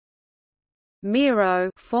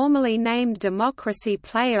Miro, formerly named Democracy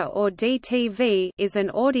Player or DTV, is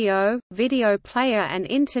an audio, video player and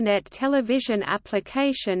Internet television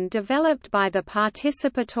application developed by the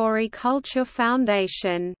Participatory Culture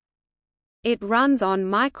Foundation. It runs on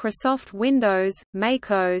Microsoft Windows,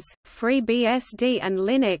 macOS, FreeBSD and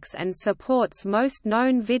Linux and supports most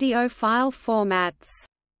known video file formats.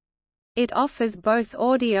 It offers both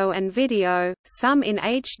audio and video, some in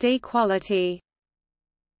HD quality.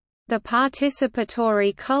 The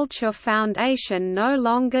Participatory Culture Foundation no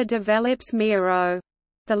longer develops Miro.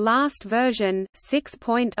 The last version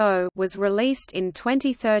 6.0 was released in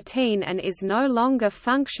 2013 and is no longer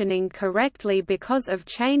functioning correctly because of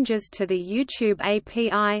changes to the YouTube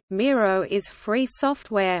API. Miro is free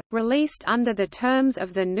software, released under the terms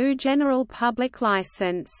of the GNU General Public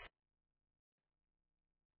License.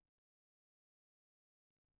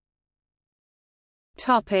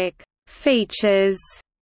 Topic: Features.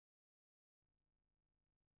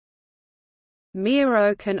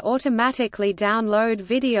 Miro can automatically download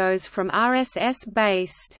videos from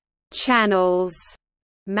RSS-based channels,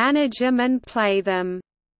 manage them and play them.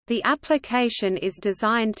 The application is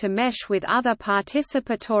designed to mesh with other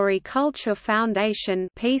Participatory Culture Foundation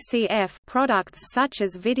 (PCF) products such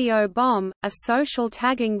as Video Bomb, a social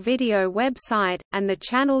tagging video website, and the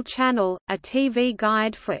Channel, a TV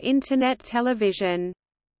guide for Internet television.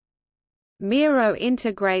 Miro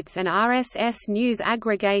integrates an RSS news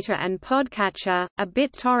aggregator and podcatcher, a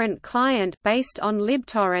BitTorrent client based on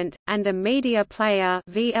libtorrent, and a media player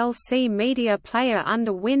 (VLC media player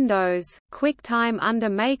under Windows, QuickTime under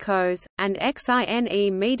macOS, and XINE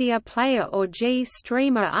media player or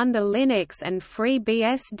G-Streamer under Linux and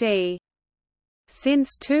FreeBSD.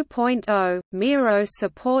 Since 2.0, Miro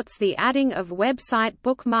supports the adding of website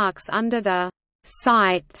bookmarks under the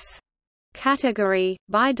Sites category.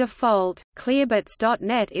 By default,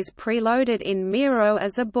 clearbits.net is preloaded in Miro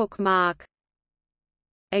as a bookmark.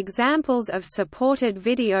 Examples of supported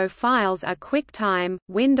video files are QuickTime,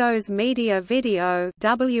 Windows Media Video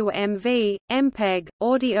 (WMV), MPEG,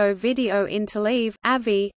 Audio Video Interleave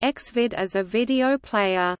 (AVI), Xvid as a video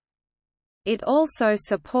player. It also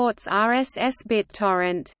supports RSS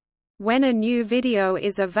BitTorrent. When a new video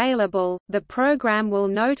is available, the program will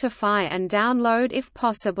notify and download if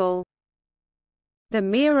possible. The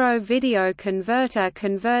Miro Video Converter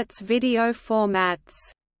converts video formats.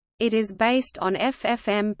 It is based on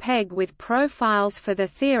FFmpeg with profiles for the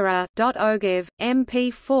Theora, .ogiv,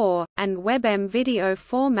 MP4, and WebM video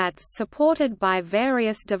formats supported by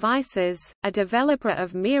various devices. A developer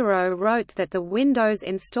of Miro wrote that the Windows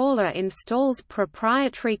installer installs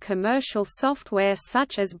proprietary commercial software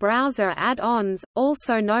such as browser add-ons,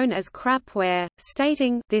 also known as crapware,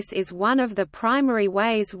 stating, "This is one of the primary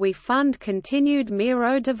ways we fund continued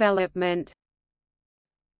Miro development."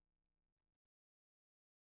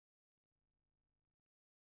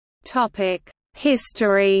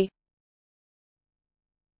 History.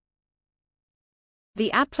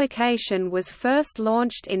 The application was first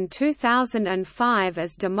launched in 2005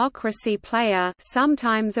 as Democracy Player,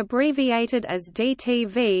 sometimes abbreviated as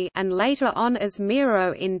DTV, and later on as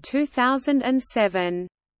Miro in 2007.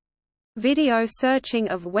 Video searching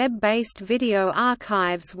of web-based video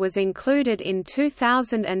archives was included in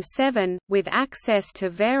 2007, with access to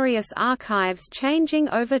various archives changing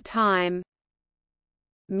over time.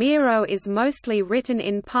 Miro is mostly written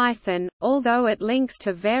in Python, although it links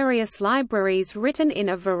to various libraries written in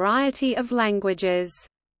a variety of languages.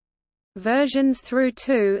 Versions through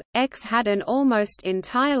 2.x had an almost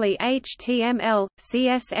entirely HTML,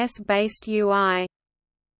 CSS-based UI.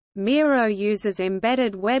 Miro uses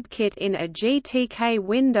embedded WebKit in a GTK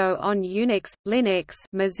window on Unix, Linux,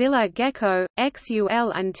 Mozilla Gecko,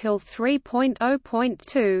 XUL until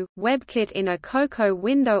 3.0.2, WebKit in a Cocoa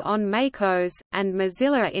window on macOS, and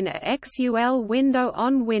Mozilla in a XUL window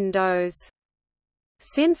on Windows.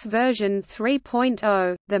 Since version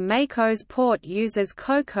 3.0, the macOS port uses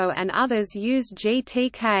Cocoa and others use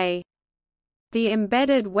GTK. The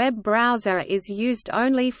embedded web browser is used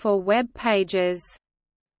only for web pages.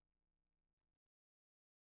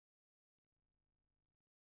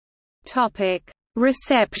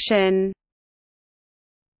 Reception.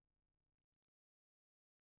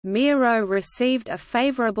 Miro received a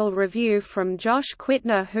favorable review from Josh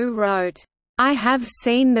Quittner, who wrote, "I have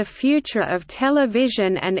seen the future of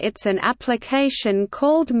television and it's an application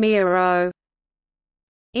called Miro."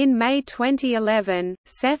 In May 2011,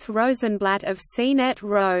 Seth Rosenblatt of CNET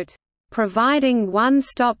wrote, "Providing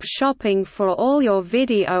one-stop shopping for all your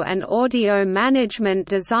video and audio management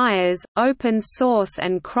desires, open source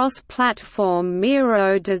and cross-platform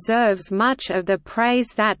Miro deserves much of the praise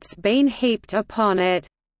that's been heaped upon it.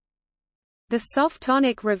 The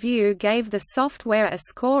Softonic Review gave the software a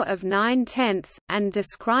score of 9/10, and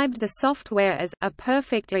described the software as a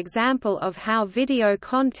perfect example of how video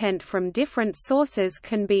content from different sources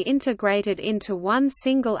can be integrated into one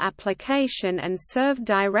single application and served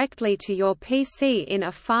directly to your PC in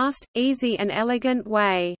a fast, easy and elegant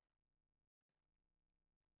way.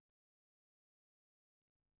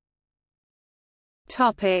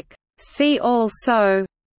 See also: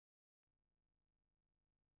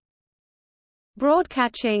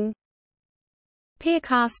 broadcatching,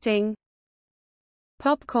 peercasting,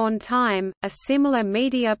 popcorn time, a similar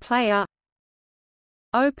media player,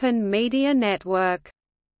 open media network.